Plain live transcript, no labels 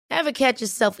Ever catch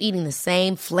yourself eating the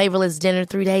same flavorless dinner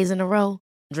 3 days in a row?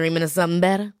 Dreaming of something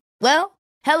better? Well,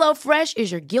 HelloFresh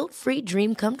is your guilt-free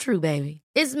dream come true, baby.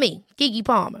 It's me, Keke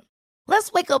Palmer.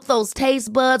 Let's wake up those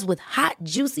taste buds with hot,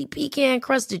 juicy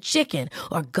pecan-crusted chicken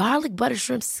or garlic butter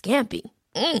shrimp scampi.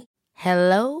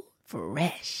 Hello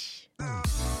Fresh.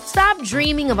 Stop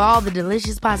dreaming of all the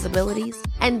delicious possibilities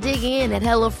and dig in at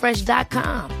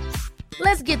HelloFresh.com.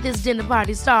 Let's get this dinner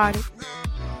party started.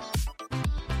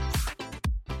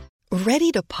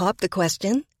 Ready to pop the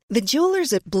question? The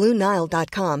jewelers at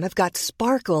BlueNile.com have got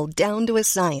sparkle down to a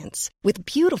science with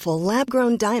beautiful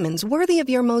lab-grown diamonds worthy of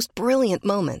your most brilliant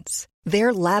moments.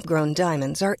 Their lab-grown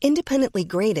diamonds are independently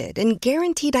graded and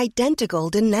guaranteed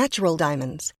identical to natural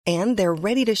diamonds, and they're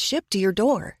ready to ship to your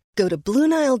door. Go to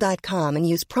BlueNile.com and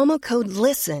use promo code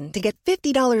LISTEN to get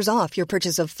 $50 off your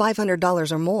purchase of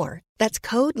 $500 or more. That's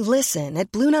code LISTEN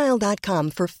at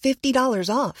BlueNile.com for $50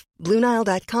 off.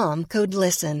 BlueNile.com, code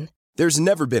LISTEN. There's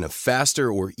never been a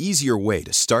faster or easier way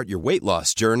to start your weight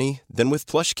loss journey than with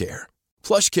PlushCare.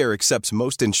 PlushCare accepts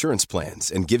most insurance plans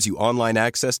and gives you online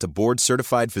access to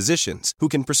board-certified physicians who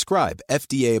can prescribe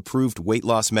FDA-approved weight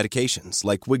loss medications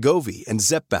like Wegovy and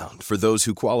Zepbound for those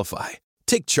who qualify.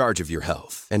 Take charge of your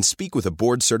health and speak with a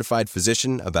board-certified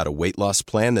physician about a weight loss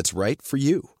plan that's right for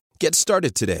you. Get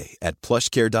started today at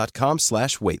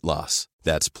plushcare.com/weight loss.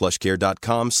 That's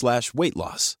plushcare.com/weight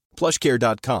loss.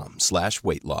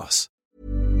 plushcare.com/weight loss.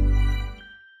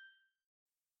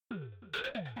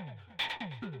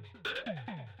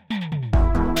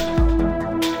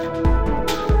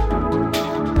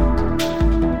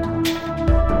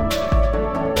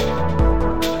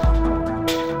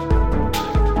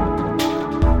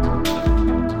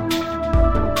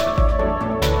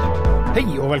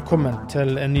 Hei og velkommen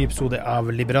til en ny episode av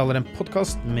Liberaleren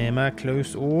podcast med meg,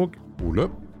 Klaus og Ole.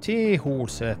 Til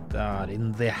Holset er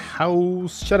in the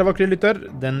house. Kjære vakre lytter,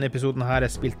 denne episoden her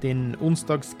er spilt inn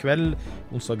onsdagskveld,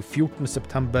 onsdag 14.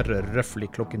 september,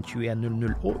 røffelig klokken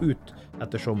 21:00 og ut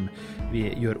ettersom vi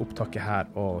gjør opptaket her.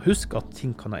 Og husk at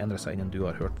ting kan ha endret seg innen du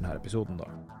har hørt denne episoden da.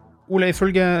 Ole,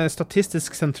 ifølge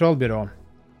Statistisk sentralbyrå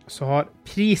så har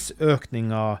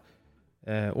prisøkningen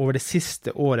over det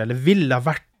siste året, eller ville ha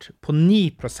vært på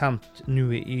 9%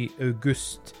 nå i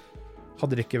august,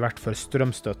 hadde det ikke vært for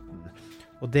strømstøtten.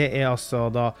 Og det er altså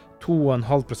da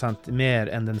 2,5% mer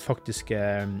enn den faktiske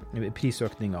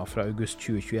prisøkningen fra august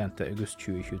 2021 til august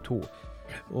 2022.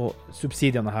 Og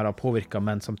subsidiene her har påvirket,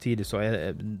 men samtidig så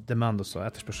er demand og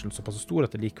etterspørselen såpass stor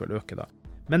at det likevel øker da.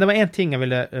 Men det var en ting jeg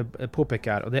ville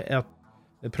påpeke her, og det er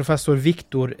at professor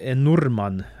Victor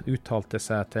Norman uttalte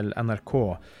seg til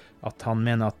NRK at han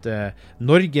mener at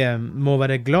Norge må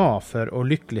være glad for og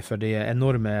lykkelig for de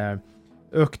enorme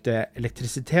økte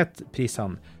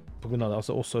elektrisitetsprisene på grunn av det,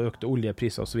 altså også økte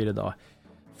oljepriser og så videre da.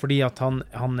 Fordi at han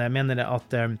mener at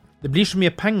det blir så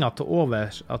mye penger til over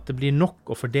at det blir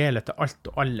nok å fordele til alt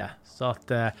og alle, så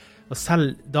at og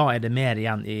selv da er det mer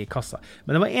igjen i kassa.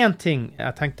 Men det var en ting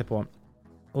jeg tenkte på.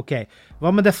 Ok,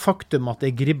 hva med det faktum at det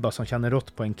er gribber som kjenner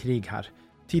rått på en krig her?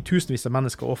 10 000 av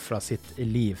mennesker offrer sitt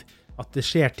liv. At det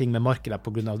skjer ting med markedet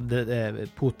på grunn av det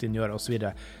Putin gjør og så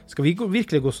videre. Skal vi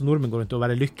virkelig gå som nordmenn går rundt og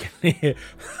være lykkelig?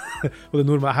 Og det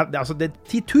nordmenn, altså det er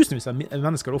 10 000 av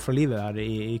mennesker offrer livet her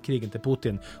i krigen til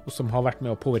Putin, og som har vært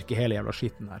med å påvirke hele jævla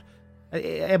skiten her.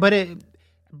 Jeg bare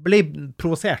ble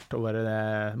provosert over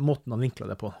måten han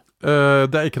vinklet det på.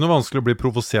 Det er ikke noe vanskelig å bli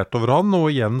provosert over han, og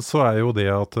igjen så er jo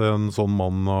det at en sånn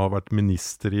mann har vært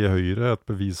minister i Høyre et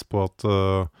bevis på at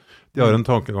de har en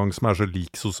tankegang som er så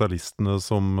lik sosialistene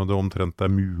som det omtrent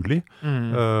er mulig.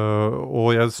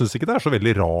 Og jeg synes ikke det er så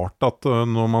veldig rart at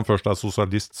når man først er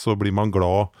sosialist så blir man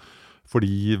glad for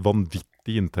de vanvittige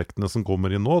inntektene som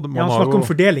kommer inn nå. Han snakker om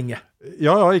fordeling.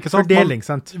 Ja, ikke sant? Fordeling,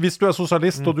 sant? Hvis du er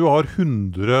sosialist og du har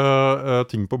 100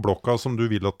 ting på blokka som du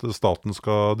vil at staten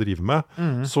skal drive med,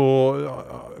 så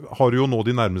har du jo nå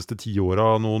de nærmeste 10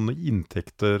 årene noen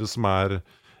inntekter som er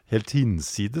helt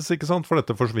hinsides, ikke sant? For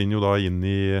dette forsvinner jo da inn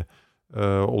i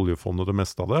oljefondet det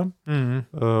meste av det.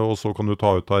 Og så kan du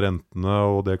ta ut av rentene,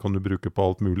 og det kan du bruke på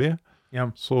alt mulig.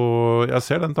 Ja. Så jeg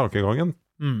ser den tankegangen.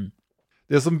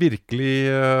 Det som virkelig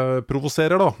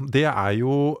provoserer da, det er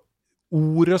jo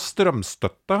ordet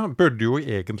strømstøtte burde jo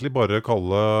egentlig bare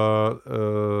kalle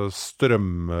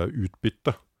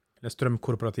strømutbytte. Eller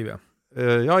strømkorporativet.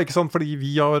 Ja, ikke sant? Fordi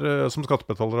vi har som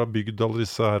skattebetalere bygd alle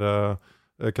disse her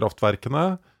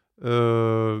kraftverkene.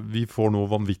 Vi får noe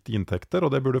vanvittige inntekter, og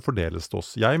det burde fordeles til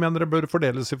oss. Jeg mener det bør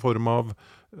fordeles i form av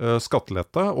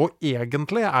skattelette, og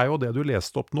egentlig er jo det du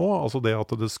leste opp nå, altså det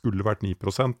at det skulle vært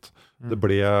 9%, det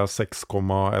ble 6,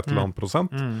 et eller annet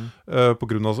prosent på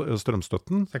grunn av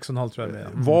strømstøtten. 6,5 tror jeg det.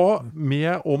 Hva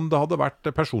med om det hadde vært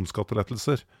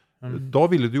personskattelettelser? Da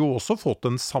ville du jo også fått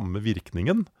den samme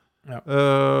virkningen. Ja.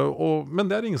 Men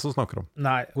det ingen som snakker om.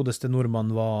 Nei, godeste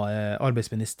nordmann var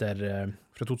arbeidsminister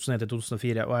fra 2001 til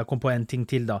 2004, og jeg kom på en ting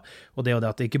til da, og det er jo det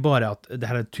at det ikke bare at det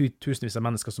her tusenvis av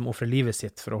mennesker som offrer livet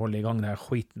sitt for å holde i gang denne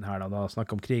skiten her da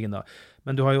snakker om krigen da,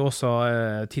 men du har jo også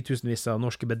titusenvis av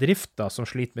norske bedrifter som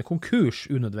sliter med konkurs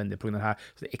unødvendig på grunn av det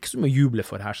her, så det er ikke så mye å juble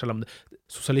for her, selv om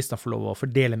sosialister får lov å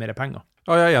fordele mer penger.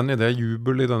 Ja, jeg enig i det.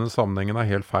 Jubel i denne sammenhengen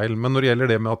helt feil. Men når det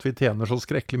gjelder det med at vi tjener så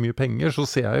skrekkelig mye penger, så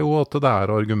ser jeg jo at det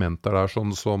argumenter der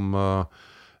sånn som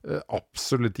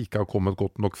absolutt ikke har kommet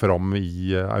godt nok fram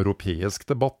i europeisk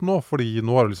debatt nå, fordi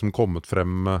nå har det liksom kommet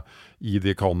frem i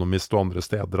The Economist og andre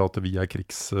steder at vi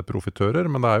krigsprofitører,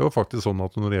 men det jo faktisk sånn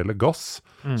at når det gjelder gass,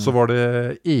 så var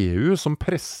det EU som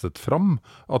presset fram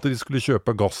at de skulle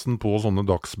kjøpe gassen på sånne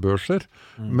dagsbørser,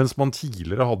 mens man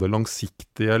tidligere hadde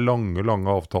langsiktige, lange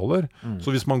avtaler.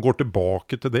 Så hvis man går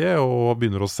tilbake til det og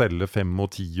begynner å selge 5,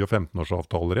 10 og 15 års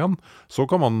avtaler igjen, så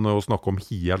kan man jo snakke om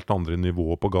helt andre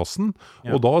nivåer på gassen,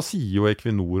 og da sier jo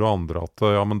Equinor og andre at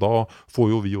ja, men da får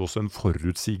jo vi også en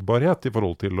forutsigbarhet i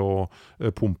forhold til å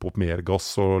pumpe opp mer gass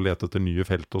og lete etter nye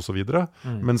felt og så videre,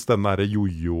 mens den der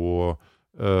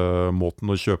måten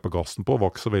å kjøpe gassen på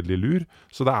var ikke så veldig lur.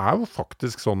 Så det jo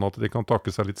faktisk sånn at de kan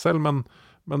takke seg litt selv, men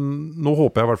nå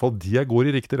håper jeg i hvert fall de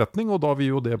går i riktig retning, og da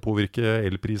vil jo det påvirke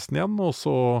elprisen igjen, og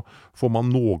så får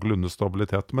man noenlunde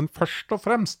stabilitet. Men først og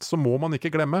fremst så må man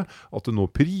ikke glemme at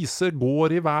når priser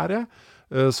går i været,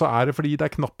 så det fordi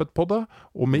det knapphet på det,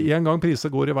 og med en gang priser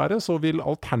går i været, så vil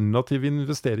alternative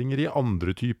investeringer i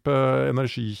andre type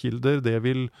energikilder, det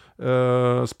vil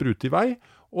sprute i vei,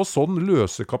 og sånn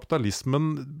løser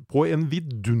kapitalismen på en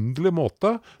vidunderlig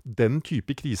måte den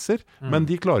type kriser, men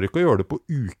de klarer ikke å gjøre det på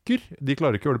uker, de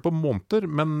klarer ikke å gjøre det på måneder,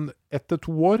 men etter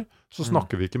 2 år så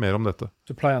snakker vi ikke mer om dette.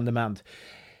 Supply and demand.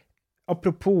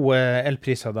 Apropos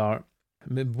elpriser da,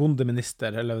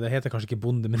 bondeminister, eller det heter kanskje ikke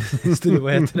bondeminister,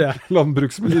 hva heter det?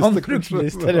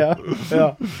 Landbruksminister,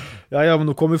 ja, men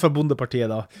nå kommer vi fra bondepartiet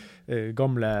da,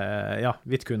 gamle,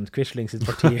 Vidkun Quisling sitt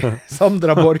parti,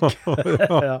 Sandra Borch.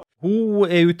 Ja. Hun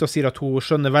ute og sier at hun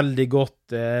skjønner veldig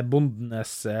godt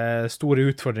bondenes store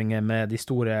utfordringer med de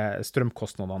store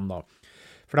strømkostnadene da.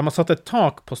 For de har satt et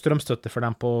tak på strømstøtte for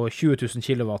dem på 20 000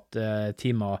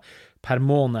 kilowatt-timer per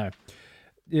måned.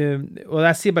 Og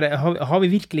jeg sier bare, har vi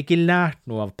virkelig ikke lært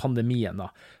noe av pandemien da?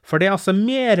 For det altså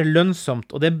mer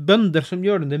lønnsomt, og det bønder som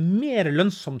gjør det, det mer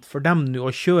lønnsomt for dem nå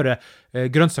å kjøre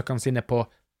grønnsakene sine på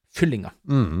fyllinga,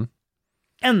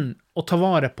 enn å ta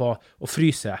vare på og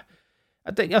fryse.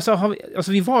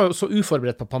 Vi var jo så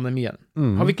uforberedt på pandemien.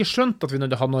 Har vi ikke skjønt at vi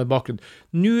nødde ha noe i bakgrunn?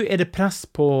 Nå det press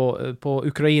på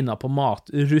Ukraina, på mat,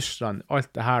 Russland,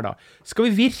 alt det her da. Skal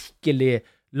vi virkelig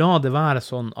la det være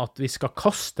sånn at vi skal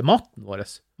kaste maten vår?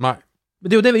 Nei. Men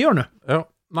det jo det vi gjør nå. Ja.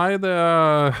 Nei,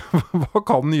 hva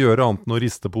kan den gjøre annet enn å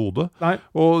riste på hodet? Nei.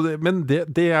 Men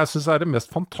det jeg synes det mest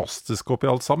fantastiske oppi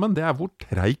alt sammen, det hvor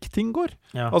treigt ting går.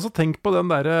 Ja. Altså tenk på den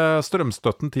der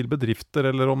strømstøtten til bedrifter,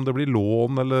 eller om det blir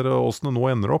lån, eller hvordan det nå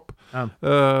ender opp. Ja.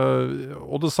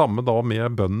 Og det samme da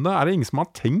med bøndene. Det ingen som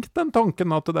har tenkt den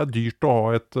tanken at det dyrt å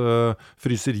ha et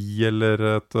fryseri, eller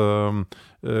et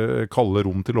kalde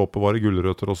rom til å oppbevare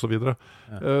gulrøtter og så videre.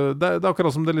 Ja. Det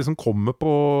akkurat som det liksom kommer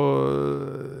på...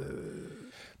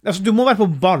 Altså, du må være på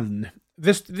ballen.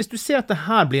 Hvis du ser at det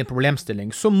her blir en problemstilling,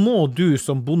 så må du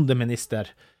som bondeminister,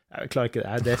 jeg klarer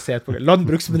ikke det ser jeg på,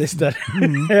 landbruksminister,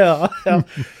 ja,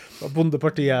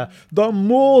 bondepartiet, da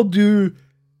må du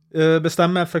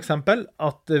bestemme for eksempel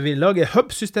at vi lager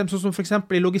hub-system, sånn som for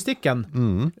eksempel i logistikken.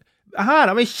 Her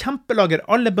har vi kjempelager,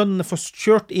 alle bøndene får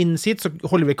kjørt inn sitt, så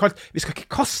holder vi kaldt. Vi skal ikke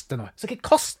kaste noe, vi skal ikke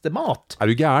kaste mat.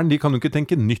 Du gæren? De kan jo ikke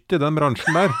tenke nytt i den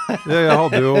bransjen der.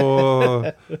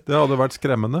 Det hadde vært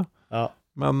skremmende. Ja.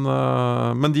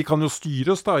 Men de kan jo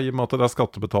styres da, i og med at det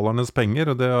skattebetalernes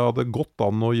penger, og det hadde gått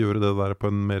an å gjøre det der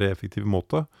på en mer effektiv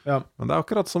måte. Ja. Men det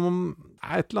akkurat som om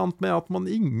et eller annet med at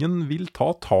ingen vil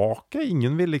ta taket,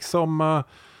 ingen vil liksom...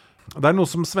 Det noe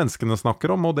som svenskene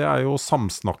snakker om, og det jo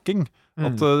samsnakking.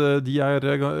 At de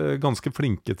ganske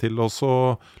flinke til å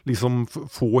liksom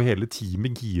få hele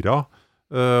teamet gira,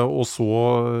 og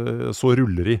så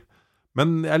ruller de.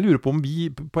 Men jeg lurer på om vi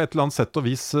på et eller annet sett og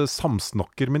vis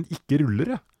samsnakker, men ikke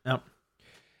ruller det. Ja.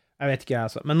 Jeg vet ikke,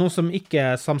 altså. Men noen som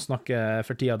ikke samsnakker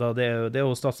for tida, da, det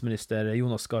jo statsminister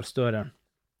Jonas Gahr Støre.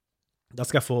 Da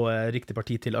skal jeg få riktig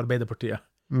parti til Arbeiderpartiet.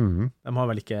 De har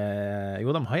vel ikke,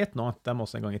 jo de har et noe annet dem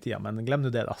også en gang i tida, men glem nå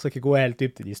det da, så ikke gå helt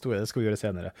dypt i de historiene, det skal vi gjøre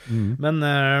senere. Men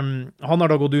han har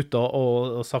da gått ut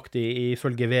og sagt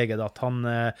ifølge VG da, at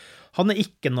han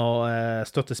ikke noe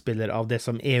støttespiller av det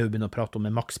som EU begynner å prate om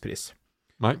med makspris.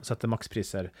 sette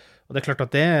makspriser. Og det klart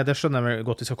at det skjønner jeg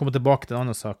godt. Vi skal komme tilbake til en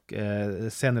annen sak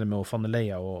senere med Van der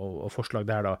Leyen og forslag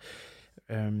der da.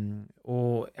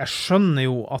 Og jeg skjønner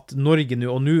jo at Norge nå,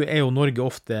 og nå jo Norge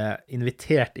ofte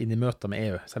invitert inn i møter med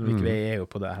EU, selv om ikke vi EU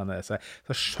på det her. Så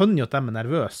jeg skjønner jo at de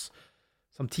nervøse,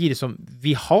 samtidig som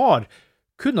vi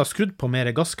kunne ha skrudd på mer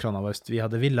gasskraner hvis vi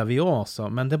hadde villet vi også,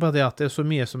 men det bare det at det så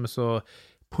mye som så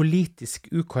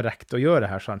politisk ukorrekt å gjøre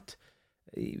her, sant?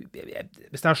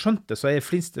 Hvis jeg har skjønt det, så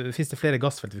finnes det flere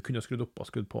gassfelt vi kunne ha skrudd opp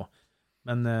og skrudd på,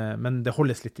 men det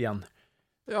holdes litt igjen.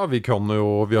 Ja, vi har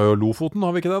jo Lofoten,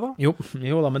 har vi ikke det da? Jo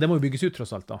da, men det må jo bygges ut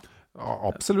tross alt da. Ja,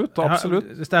 absolutt.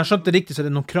 Hvis jeg har skjønt det riktig, så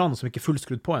det noen kraner som ikke er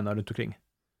fullskrudd på ennå rundt omkring.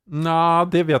 Nei,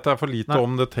 det vet jeg for lite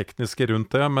om det tekniske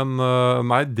rundt det, men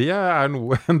nei, det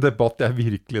en debatt jeg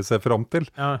virkelig ser frem til.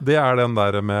 Ja. Det den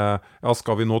der med,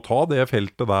 skal vi nå ta det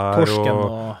feltet der? Torsken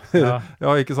og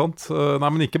ja, ikke sant? Nei,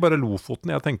 men ikke bare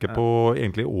Lofoten, jeg tenker på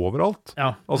egentlig overalt.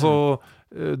 Ja. Altså,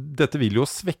 dette vil jo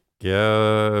svekke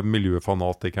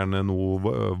miljøfanatikerne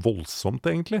noe voldsomt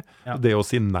egentlig. Ja. Det å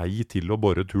si nei til å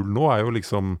bore tull nå jo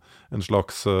liksom en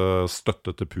slags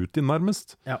støtte til Putin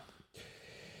nærmest. Ja.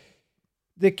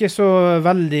 Det ikke så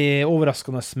veldig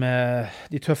overraskende med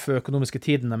de tøffe økonomiske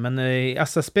tidene, men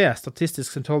SSB,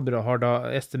 Statistisk sentralbyrå, har da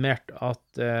estimert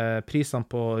at prisene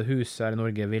på hus her i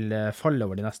Norge vil falle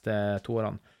over de neste 2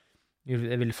 årene.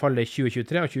 Det vil falle i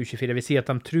 2023 og 2024. Vi sier at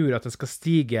de tror at det skal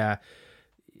stige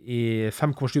i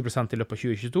 5,7% i løpet av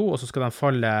 2022, og så skal den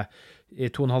falle i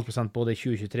 2,5% både i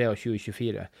 2023 og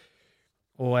 2024.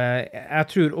 Og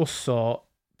jeg tror også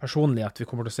personlig at vi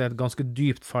kommer til å se et ganske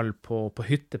dypt fall på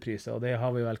hyttepriser, og det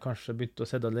har vi vel kanskje begynt å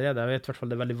se allerede. Jeg vet I hvert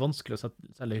fall det veldig vanskelig å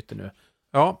selge hytter nå.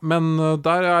 Ja, men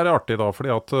der det artig da, fordi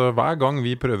at hver gang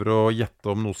vi prøver å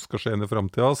gjette om noe skal skje inn i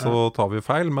fremtiden, så tar vi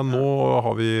feil, men nå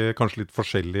har vi kanskje litt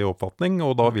forskjellig oppfatning,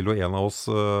 og da vil jo en av oss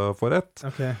få rett.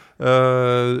 Okay.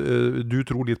 Du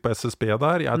tror litt på SSB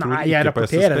der, jeg tror ikke på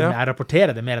SSB. Jeg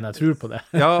rapporterer det mer enn jeg tror på det.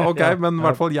 Ja, ok, men I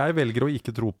hvert fall jeg velger å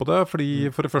ikke tro på det, fordi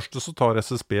for det første så tar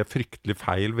SSB fryktelig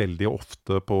feil veldig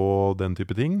ofte på den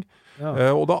type ting.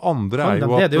 Ja. Og det andre jo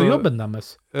at... Det jo jobben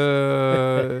deres.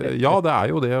 Ja, det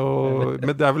jo det,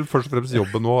 men det vel først og fremst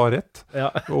jobben å ha rett,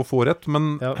 å få rett,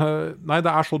 men nei,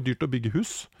 det så dyrt å bygge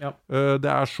hus. Ja.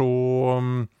 Det så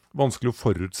vanskelig å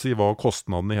forutsi hva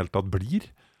kostnadene I hele tatt blir,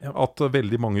 at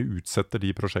veldig mange utsetter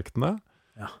de prosjektene.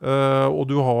 Ja. Og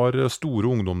du har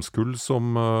store ungdomskull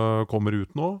som kommer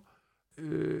ut nå.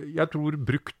 Jeg tror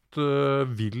brukt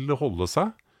vil holde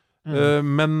seg.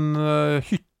 Men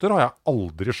hytter har jeg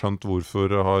aldri skjønt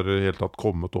hvorfor har helt tatt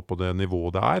kommet opp på det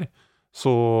nivået det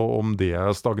så om det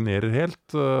stagnerer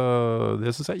helt,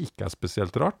 det synes jeg ikke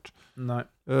spesielt rart. Nei.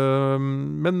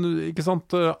 Men ikke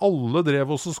sant, alle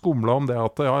drev også skumla om det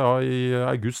at I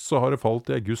august så har det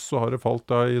falt, I august så har det falt,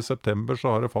 I september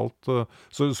så har det falt,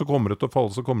 så kommer det til å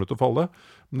falle, så kommer det til å falle.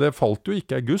 Men det falt jo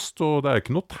ikke I august, og det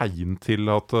ikke noe tegn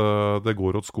til at det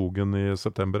går åt skogen I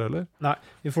september heller. Nei,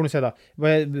 vi får nå se da. Det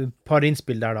var et par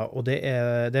innspill der da, og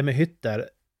det med hytter.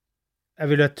 Jeg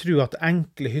vil tro at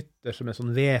enkle hytter som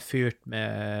sånn vedfyrt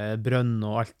med brønn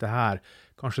og alt det her,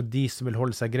 kanskje de som vil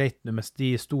holde seg greit nå, mens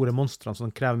de store monstrene som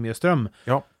krever mye strøm,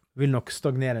 vil nok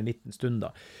stagnere en liten stund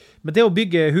da. Men det å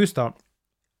bygge hus da,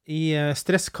 I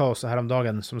stresskaoset her om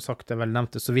dagen, som sagt, jeg vel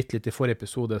nevnte så vidt litt I forrige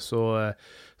episode, så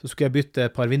skulle jeg bytte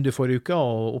et par vinduer forrige uke,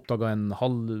 og oppdaget en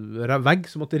halv vegg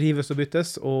som måtte rives og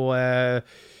byttes, og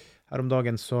her om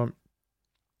dagen så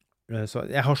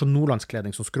jeg har sånn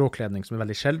nordlandskledning, sånn skråkledning som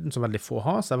veldig sjelden, som veldig få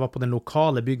har, så jeg var på den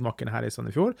lokale byggmakkeren her I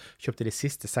Sandefjord, kjøpte de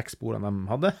siste 6 sporene de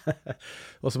hadde,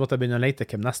 og så måtte jeg begynne å lete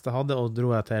hvem neste hadde, og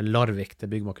dro jeg til Larvik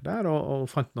til byggmakker der, og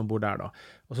fant noen bord der da.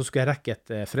 Og så skulle jeg rekke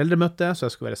et foreldremøte, så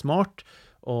jeg skulle være smart,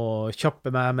 og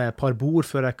kjappe meg med et par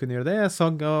bord før jeg kunne gjøre det.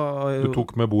 Du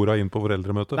tok med borda inn på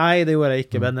foreldremøtet? Nei, det gjorde jeg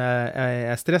ikke, men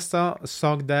jeg stresset,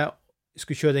 sagde,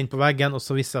 skulle kjøre det inn på veggen, og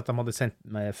så visste jeg at de hadde sendt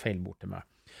meg feil bord til meg.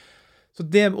 Så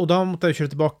det, og da måtte jeg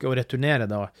kjøre tilbake og returnere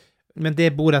da. Men det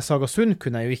bordet jeg saga sund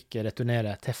kunne jeg jo ikke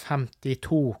returnere til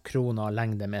 52 kroner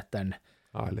lengdemeteren.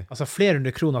 Ærlig. Altså flere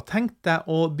 100 kroner. Tenk deg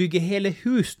å bygge hele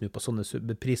hus nå på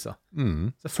sånne priser.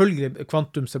 Selvfølgelig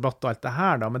kvantumsrabatt og alt det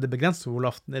her da, men det begrenser hvor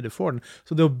lavt ned du får den.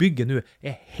 Så det å bygge nå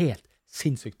helt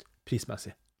sinnssykt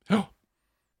prismessig. Ja,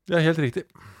 det helt riktig.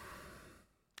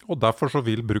 Og derfor så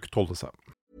vil brukt holde seg.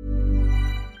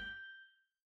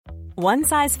 One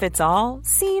size fits all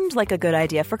seemed like a good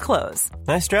idea for clothes.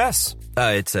 Nice dress.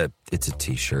 It's a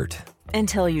t-shirt.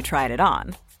 Until you tried it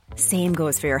on. Same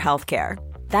goes for your healthcare.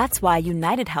 That's why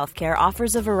United Healthcare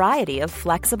offers a variety of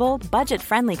flexible,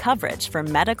 budget-friendly coverage for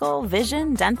medical,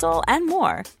 vision, dental, and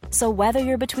more. So whether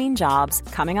you're between jobs,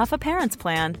 coming off a parent's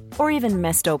plan, or even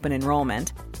missed open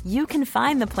enrollment, you can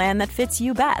find the plan that fits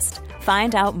you best.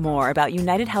 Find out more about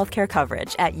United Healthcare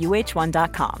coverage at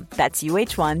uh1.com. That's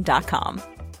uh1.com.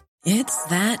 It's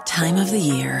that time of the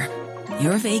year.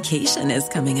 Your vacation is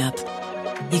coming up.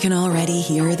 You can already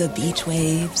hear the beach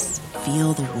waves,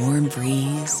 feel the warm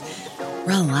breeze,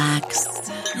 relax,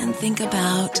 and think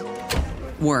about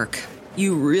work.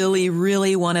 You really,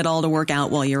 really want it all to work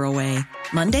out while you're away.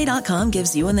 Monday.com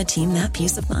gives you and the team that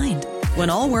peace of mind. When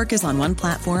all work is on one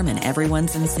platform and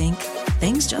everyone's in sync,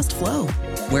 things just flow.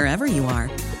 Wherever you are,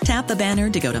 tap the banner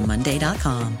to go to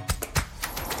Monday.com.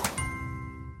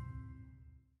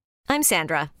 I'm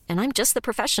Sandra, and I'm just the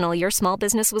professional your small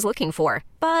business was looking for.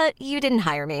 But you didn't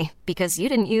hire me because you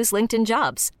didn't use LinkedIn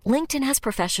Jobs. LinkedIn has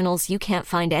professionals you can't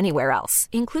find anywhere else,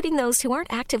 including those who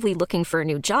aren't actively looking for a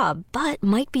new job, but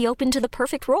might be open to the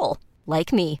perfect role,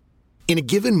 like me. In a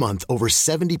given month, over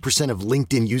 70% of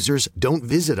LinkedIn users don't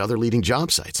visit other leading job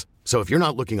sites. So if you're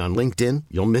not looking on LinkedIn,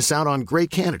 you'll miss out on great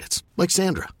candidates like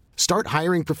Sandra. Start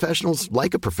hiring professionals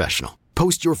like a professional.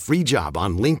 Post your free job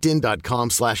on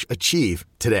linkedin.com/achieve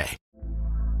today.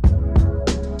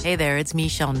 Hey there, it's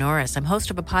Michelle Norris. I'm host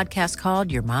of a podcast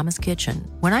called Your Mama's Kitchen.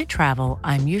 When I travel,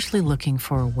 I'm usually looking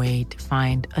for a way to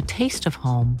find a taste of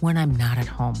home when I'm not at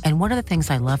home. And one of the things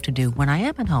I love to do when I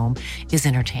am at home is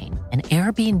entertain. And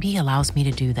Airbnb allows me to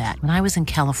do that. When I was in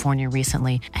California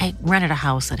recently, I rented a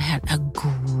house that had a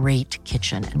great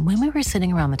kitchen. And when we were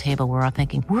sitting around the table, we were all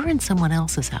thinking, we're in someone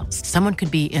else's house. Someone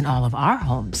could be in all of our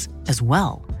homes as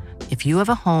well. If you have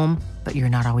a home, but you're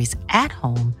not always at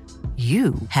home,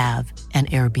 you have an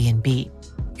Airbnb.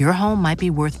 Your home might be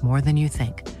worth more than you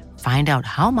think. Find out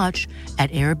how much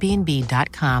at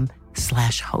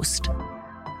airbnb.com/host.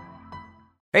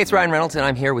 Hey, it's Ryan Reynolds, and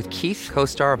I'm here with Keith,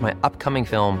 co-star of my upcoming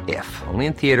film, If, only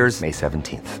in theaters May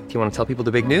 17th. Do you want to tell people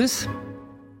the big news?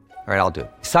 All right, I'll do it.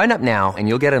 Sign up now and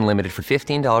you'll get unlimited for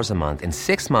 $15 a month and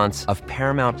 6 months of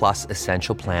Paramount Plus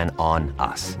Essential Plan on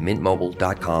us.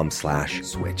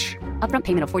 MintMobile.com/switch. Upfront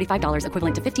payment of $45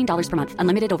 equivalent to $15 per month.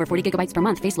 Unlimited over 40 gigabytes per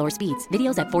month. Face lower speeds.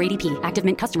 Videos at 480p. Active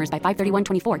Mint customers by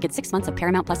 531.24 get 6 months of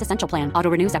Paramount Plus Essential Plan.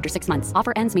 Auto renews after 6 months.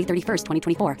 Offer ends May 31st,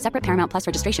 2024. Separate Paramount Plus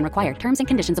registration required. Terms and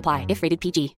conditions apply if rated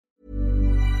PG.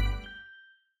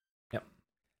 Ja.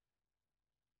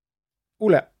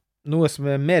 Ole, noe som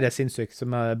mer sinnssykt,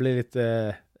 som jeg ble litt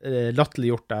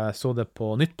latterliggjort. Jeg så det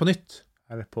på Nytt,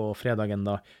 eller på fredagen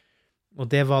da. Og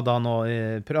det var da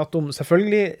noe prat om,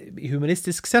 selvfølgelig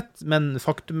humoristisk sett, men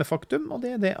faktum er faktum, og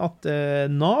det det at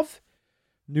NAV,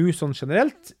 nå sånn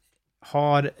generelt,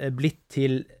 har blitt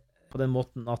til på den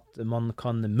måten at man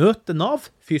kan møte NAV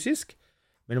fysisk,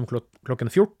 mellom klokken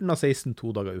 14 og 16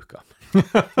 2 dager i uka.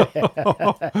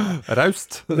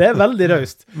 Raust. Det veldig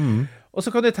raust. Og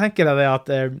så kan du tenke deg det at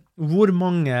hvor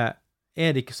mange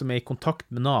det ikke som i kontakt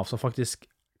med NAV, som faktisk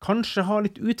kanskje har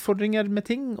litt utfordringer med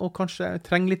ting, og kanskje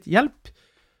trenger litt hjelp,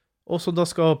 og så da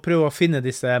skal prøve å finne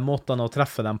disse måtene å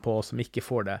treffe dem på, som ikke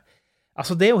får det.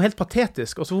 Altså, det jo helt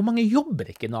patetisk. Altså, hvor mange jobber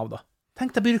ikke i NAV da?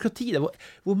 Tenk deg byråkrati.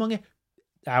 Hvor mange...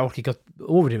 Jeg orker ikke å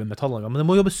overdrive med tallene, men det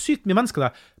må jobbe sykt mye mennesker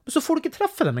der. Men så får du ikke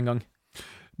treffe dem en gang.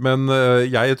 Men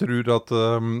jeg tror at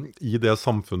i det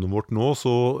samfunnet vårt nå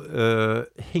så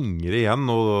henger det igjen,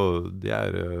 og det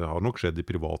har nok skjedd i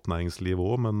privatnæringsliv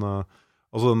også, men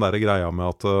altså den der greia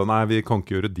med at nei, vi kan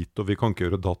ikke gjøre ditt og vi kan ikke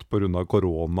gjøre datt på grunn av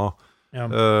korona. Ja.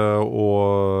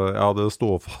 Og ja, det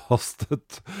står fast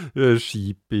et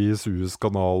skip i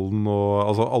Suezkanalen og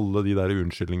altså alle de der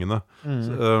unnskyldningene.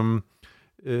 Så,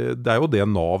 det jo det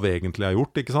NAV egentlig har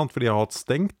gjort, ikke sant? For de har hatt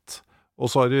stengt. Og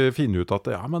så har de funnet ut at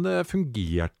ja, men det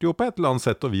fungerte jo på et eller annet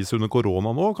sett og vis under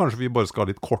korona nå. Kanskje vi bare skal ha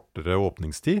litt kortere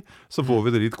åpningstid, så får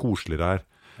vi det litt koseligere her.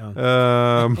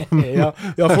 Ja.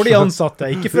 Ja, for de ansatte,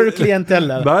 ikke for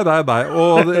klientellet. Nei.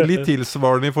 Og litt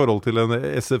tilsvarende i forhold til en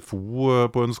SFO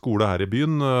på en skole her i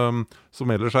byen, som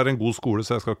ellers en god skole,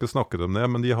 så jeg skal ikke snakke dem ned,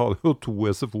 men de har jo 2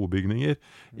 SFO-bygninger.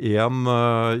 En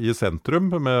i sentrum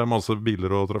med masse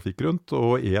biler og trafikk rundt,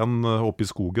 og en oppe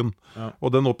i skogen. Ja.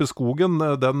 Og den oppe i skogen,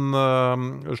 den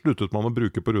sluttet man å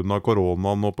bruke på grunn av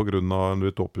koronaen og på grunn av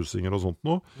litt oppussinger og sånt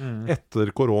nå.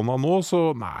 Etter korona nå,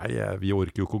 så nei, vi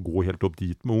orker jo ikke å gå helt opp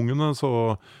dit med ungene,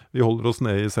 så vi holder oss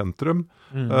nede i sentrum.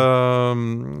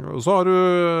 Så har du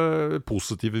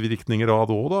positive virkninger av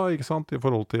det også da, ikke sant, i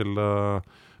forhold til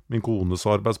min kones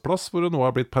arbeidsplass, hvor det nå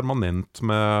har blitt permanent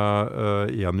med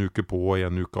 1 uke på og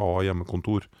 1 uke av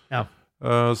hjemmekontor. Ja.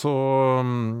 Så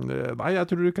nei, jeg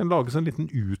tror det kan lages en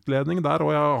liten utledning der,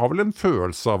 og jeg har vel en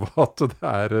følelse av at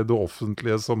det det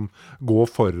offentlige som går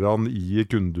foran i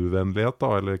kundevennlighet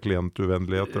da, eller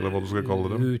klientuvennlighet, eller hva du skal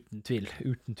kalle det.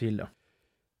 Uten tvil da.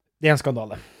 Det en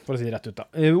skandale, for å si det rett ut da.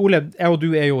 Ole, jeg og du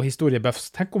jo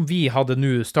historiebuffs. Tenk om vi hadde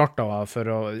nå startet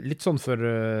litt sånn for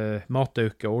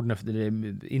matauke, ordne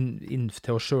inn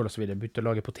til oss selv og så videre, begynte å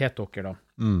lage potetåker da.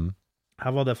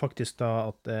 Her var det faktisk da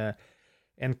at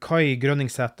en Kai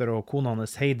Grønningsæter og kona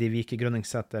hans Heidi Vike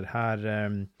Grønningsæter her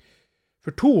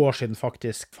for 2 år siden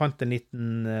faktisk fant en liten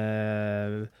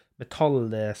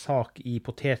metallsak i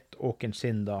potetåkeren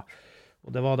sin da. Og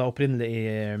det var da opprinnelig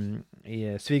i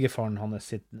svigerfaren hans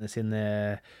sin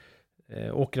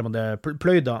åker man det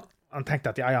pløyda. Han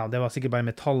tenkte at ja, det var sikkert bare en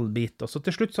metallbit. Og så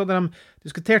til slutt så hadde de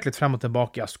diskutert litt frem og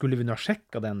tilbake. Ja, skulle vi nå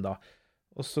sjekke den da?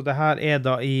 Og så det her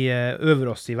da i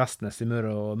Øverås i Vestnes i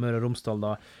Møre og Romsdal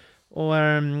da. Og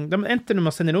de endte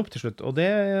med å sende den opp til slutt. Og det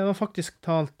var faktisk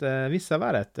talt, viste seg å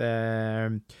være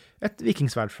et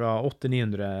vikingsverd fra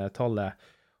 800-900-tallet.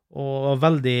 Og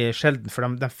veldig sjelden, for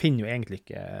de finner jo egentlig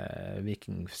ikke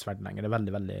vikingsverd lenger. Det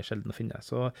veldig, veldig sjelden å finne.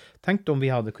 Så tenkte om vi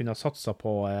hadde kunnet satsa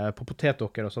på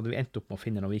potetåker, og så hadde vi endt opp med å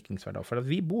finne noen vikingsverd. For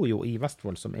vi bor jo i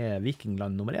Vestfold, som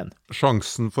vikingland nummer 1.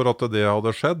 Sjansen for at det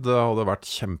hadde skjedd, hadde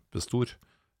vært kjempestor.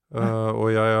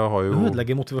 Og jeg har jo...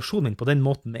 Ødelegger motivasjonen min på den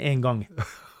måten med en gang.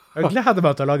 Jeg gleder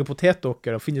meg til å lage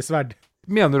potetåker og finne sverd.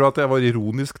 Mener du at jeg var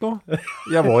ironisk nå?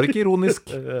 Jeg var ikke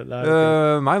ironisk.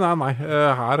 Nei.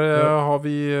 Her har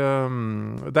vi...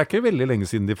 Det ikke veldig lenge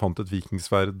siden de fant et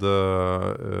vikingsverd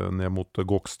ned mot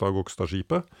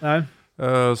Gokstad-skipet. Nei.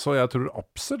 Så jeg tror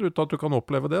absolutt at du kan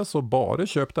oppleve det, så bare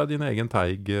kjøp deg din egen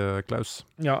teig, Klaus.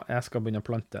 Ja, jeg skal begynne å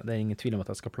plante. Det ingen tvil om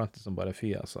at jeg skal plante som bare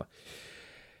fy, altså.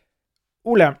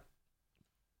 Ole,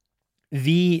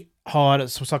 vi har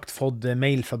som sagt fått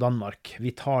mail fra Danmark. Vi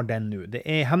tar den nå. Det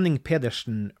Henning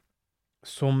Pedersen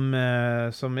som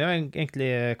jeg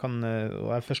egentlig kan, og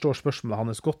jeg forstår spørsmålet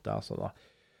hans godt, altså da.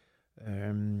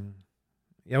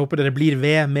 Jeg håper dere blir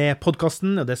med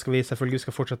podcasten, og det skal vi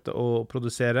selvfølgelig fortsette å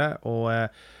produsere, og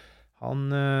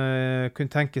han kunne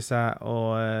tenke seg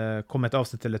å komme et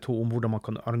avsnitt eller 2 om hvordan man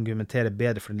kan argumentere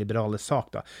bedre for den liberale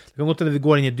sak da. Det kan godt at vi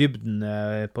går inn i dybden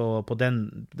på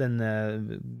den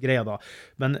greia da.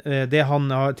 Men det han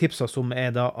har tipset oss om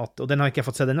da at, og den har ikke jeg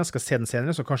fått se den, jeg skal se den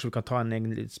senere, så kanskje vi kan ta en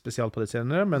egen spesial på det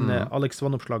senere, men Alex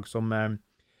Vannoppslag som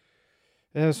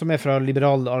fra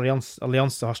Liberal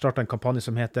Allianse har startet en kampanje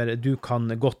som heter «Du kan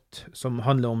godt», som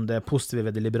handler om det positive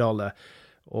ved det liberale,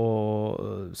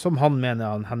 og som han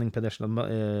mener Henning Pedersen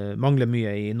mangler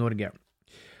mye i Norge.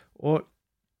 Og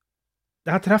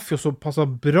det her treffer jo såpass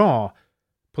bra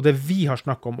på det vi har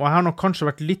snakket om, og jeg har nok kanskje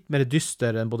vært litt mer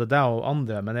dyster enn både deg og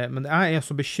andre, men jeg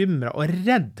så bekymret og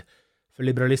redd for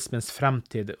liberalismens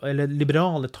fremtid, eller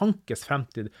liberale tankes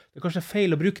fremtid. Det kanskje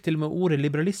feil å bruke til og med ordet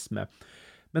liberalisme,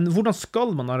 men hvordan skal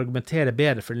man argumentere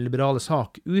bedre for den liberale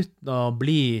sak uten å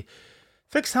bli...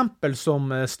 For eksempel som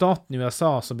staten i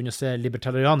USA som begynner å se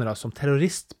libertarianere som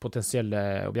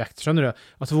terroristpotensielle objekt. Skjønner du?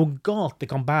 Altså hvor galt det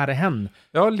kan bære hen.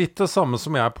 Ja, litt det samme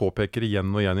som jeg påpeker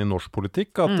igjen og igjen i norsk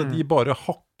politikk, at de bare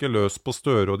hakker løs på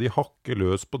Støre, og de hakker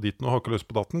løs på ditten og hakker løs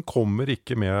på datten, kommer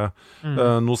ikke med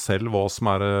noe selv hva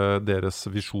som deres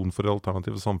visjon for det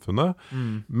alternative samfunnet.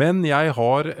 Men jeg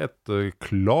har et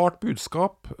klart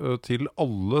budskap til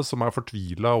alle som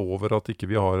fortvilet over at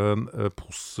ikke vi har en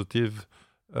positiv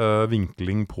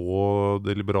vinkling på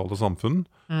det liberale samfunn.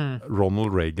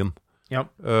 Ronald Reagan. Ja.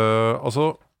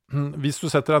 Altså, hvis du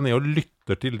setter deg ned og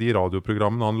lytter til de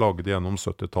radioprogrammene han lagde gjennom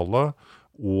 70-tallet,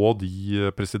 og de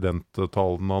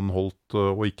presidenttalene han holdt,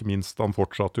 og ikke minst han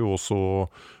fortsatte jo også å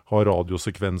ha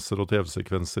radiosekvenser og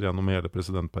TV-sekvenser gjennom hele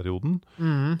presidentperioden.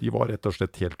 De var rett og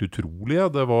slett helt utrolige.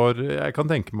 Jeg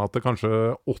kan tenke meg at det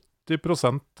kanskje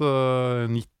 80%,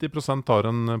 90% har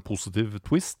en positiv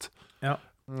twist. Ja.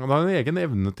 Det har en egen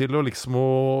evne til å liksom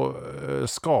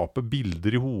skape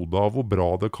bilder i hodet av hvor bra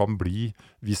det kan bli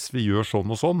hvis vi gjør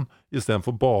sånn og sånn, i stedet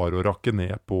for bare å rakke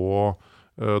ned på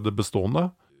det bestående.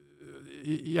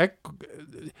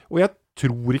 Og jeg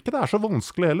tror ikke det så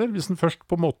vanskelig heller, hvis den først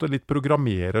på en måte litt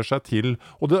programmerer seg til,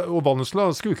 og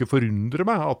Vannoppslag skulle ikke forundre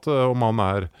meg at om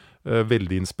han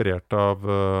veldig inspirert av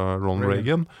Ronald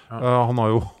Reagan. Han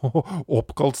har jo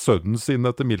oppkalt sønnen sin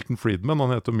etter Milton Friedman,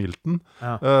 han heter Milton.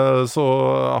 Så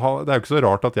det jo ikke så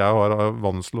rart at jeg har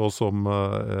Vannoppslag som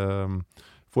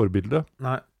forbilde.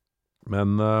 Nei.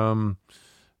 Men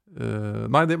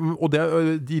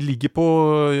de ligger på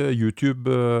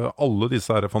YouTube, alle disse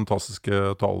her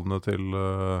fantastiske talene til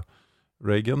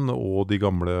Reagan og de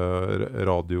gamle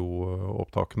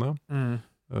radioopptakene.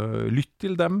 Lytt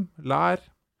til dem, lær,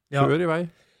 kjør i vei.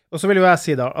 Og så vil jo jeg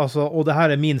si da, altså, og det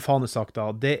her min fanesak da,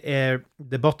 det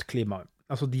debattklima.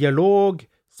 Altså dialog,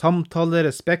 samtale,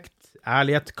 respekt,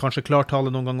 ærlighet, kanskje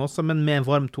klartale noen ganger også, men med en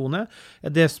varm tone,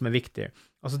 det som viktig.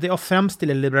 Altså det å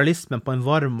fremstille liberalismen på en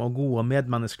varm og god og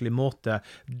medmenneskelig måte,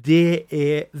 det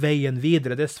veien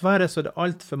videre. Dessverre så det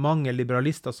alt for mange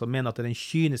liberalister som mener at det den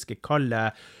kyniske,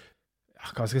 kalde,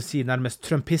 hva skal jeg si, nærmest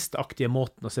trumpistaktige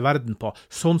måten å se verden på.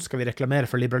 Sånn skal vi reklamere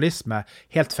for liberalisme.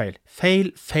 Helt feil.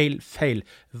 Feil.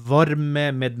 Varme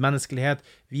medmenneskelighet,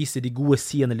 viser de gode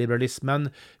sidene i liberalismen,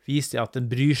 viser at den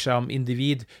bryr seg om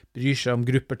individ, bryr seg om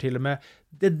grupper til og med.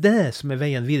 Det det som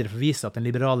veien videre for å vise at den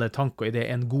liberale tanke og idé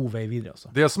en god vei videre.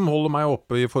 Altså. Det som holder meg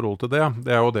oppe i forhold til det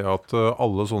jo det at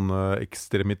alle sånne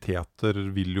ekstremiteter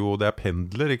vil jo, det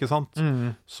pendler, ikke sant?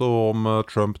 Så om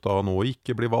Trump da nå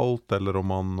ikke blir valgt, eller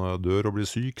om han dør og blir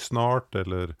syk snart,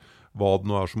 eller hva det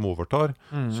nå som overtar,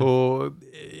 så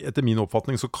etter min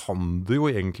oppfatning så kan det jo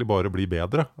egentlig bare bli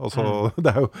bedre. Altså,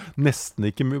 det jo nesten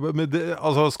ikke mye,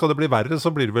 altså skal det bli verre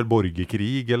så blir det vel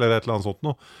borgerkrig eller et eller annet sånt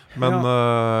noe. Men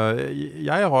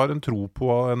jeg har en tro på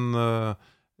en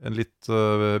litt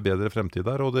bedre fremtid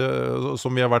der, og det,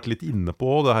 som vi har vært litt inne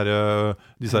på,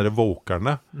 disse her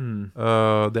vokerne,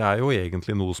 det jo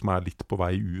egentlig noe som litt på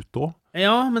vei ut også.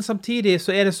 Ja, men samtidig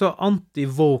så det så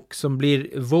anti-woke som blir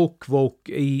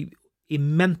woke i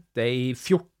mente i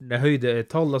 14.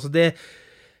 høydetall. Altså det,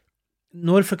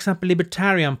 når for eksempel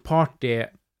Libertarian Party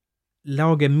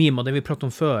lager meme, og det vi pratet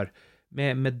om før,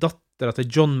 med dattera til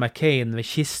John McCain ved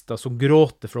kista som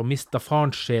gråter for å miste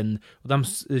faren sin, og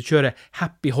de kjører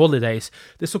Happy Holidays.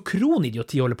 Det så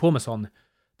kronidioti å holde på med sånn.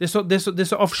 Det så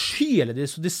avskyelig, det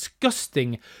så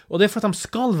disgusting, og det for at de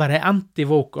skal være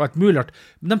anti-woke og alt mulig,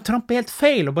 men de tramper helt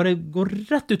feil og bare går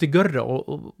rett ut i gørre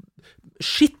og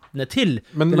skittne til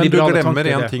men du glemmer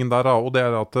en ting der da, og det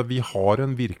at vi har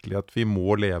en virkelighet vi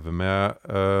må leve med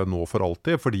nå for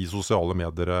alltid, fordi sosiale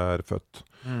medier født.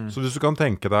 Så hvis du kan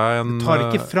tenke deg Du tar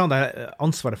ikke fra deg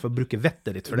ansvaret for å bruke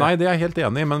vettet ditt for det. Nei, det jeg helt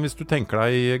enig i, men hvis du tenker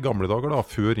deg i gamle dager da,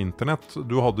 før internett,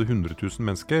 du hadde 100 000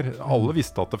 mennesker, alle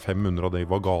visste at 500 av dem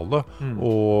var gale,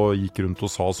 og gikk rundt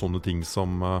og sa sånne ting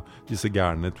som disse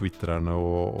gærne Twitterne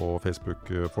og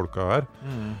Facebook-folka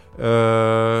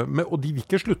og de vil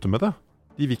ikke slutte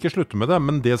med det.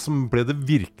 Men det som ble det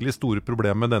virkelig store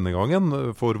problemet denne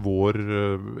gangen for vår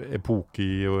epoke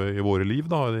i våre liv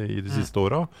da, i de siste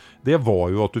årene, det var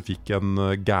jo at du fikk en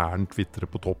gæren Twitter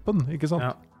på toppen, ikke sant?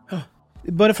 Ja.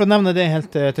 Bare for å nevne det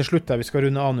helt til slutt, vi skal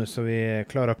runde av nå, så vi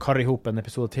klarer å karre ihop en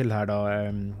episode til her da.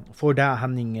 For deg,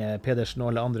 Henning Pedersen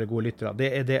og alle andre gode lyttere,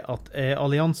 det det at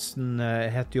Alliansen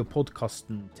heter jo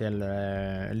podcasten til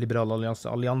Liberal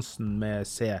Allianse, Alliansen med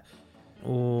C,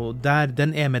 og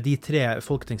den med de 3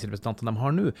 folketingsrepresentantene de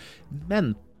har nå,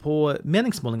 men på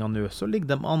meningsmålingene nå så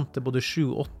ligger de an til både 7,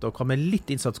 8 og kan med litt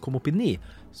innsats komme opp i 9,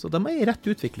 så de i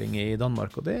rett utvikling i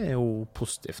Danmark, og det jo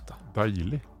positivt da.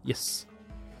 Deilig. Yes.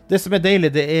 Det som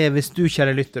deilig, det hvis du,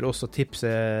 kjære lytter, også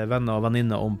tipser venner og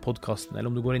venninner om podcasten, eller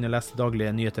om du går inn og leser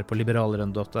daglige nyheter på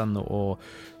liberaleren.no og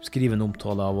skriver en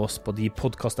omtale av oss på de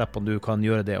podcast-appene du kan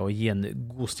gjøre det, og gi en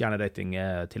god stjernerating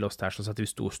til oss der, så setter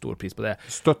vi stor pris på det.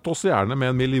 Støtt oss gjerne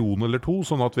med 1 million eller 2,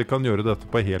 sånn at vi kan gjøre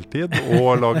dette på heltid,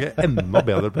 og lage enda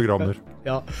bedre programmer.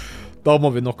 Ja, da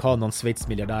må vi nok ha noen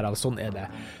sveitsmiljer der, sånn det.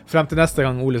 Frem til neste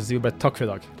gang, Ole, så sier vi bare takk for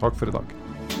i dag. Takk for i dag.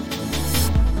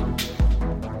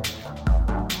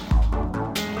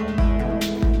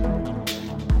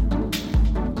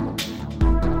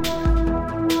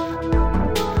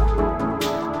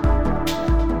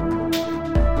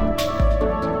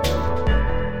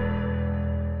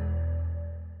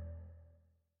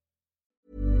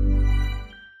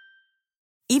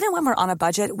 Even when we're on a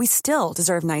budget, we still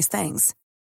deserve nice things.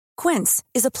 Quince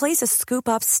is a place to scoop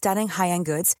up stunning high-end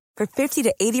goods for 50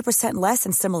 to 80% less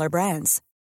than similar brands.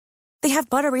 They have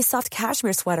buttery soft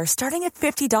cashmere sweaters starting at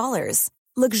 $50,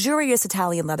 luxurious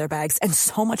Italian leather bags, and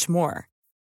so much more.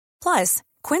 Plus,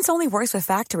 Quince only works with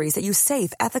factories that use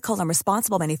safe, ethical, and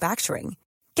responsible manufacturing.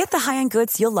 Get the high-end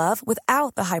goods you'll love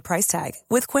without the high price tag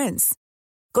with Quince.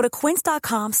 Go to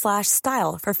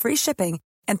quince.com/style for free shipping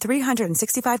and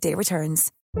 365-day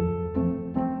returns.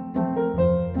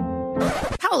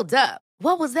 Hold up.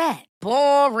 What was that?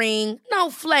 Boring.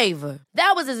 No flavor.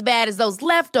 That was as bad as those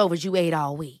leftovers you ate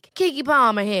all week. Keke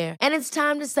Palmer here, and it's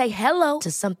time to say hello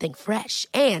to something fresh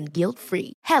and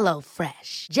guilt-free. Hello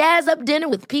Fresh. Jazz up dinner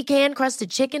with pecan-crusted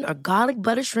chicken or garlic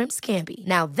butter shrimp scampi.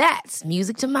 Now that's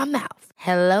music to my mouth.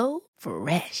 Hello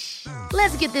Fresh.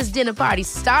 Let's get this dinner party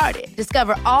started.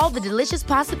 Discover all the delicious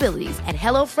possibilities at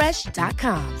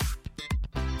HelloFresh.com.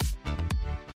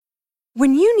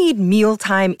 When you need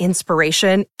mealtime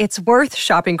inspiration, it's worth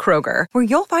shopping Kroger, where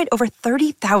you'll find over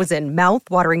 30,000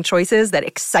 mouth-watering choices that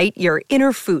excite your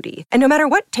inner foodie. And no matter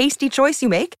what tasty choice you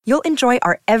make, you'll enjoy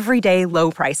our everyday low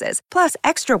prices, plus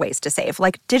extra ways to save,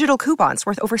 like digital coupons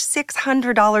worth over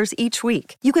 $600 each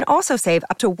week. You can also save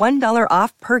up to $1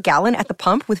 off per gallon at the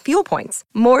pump with fuel points.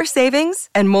 More savings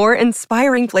and more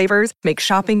inspiring flavors make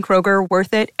shopping Kroger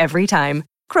worth it every time.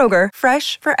 Kroger,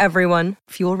 fresh for everyone.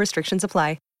 Fuel restrictions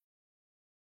apply.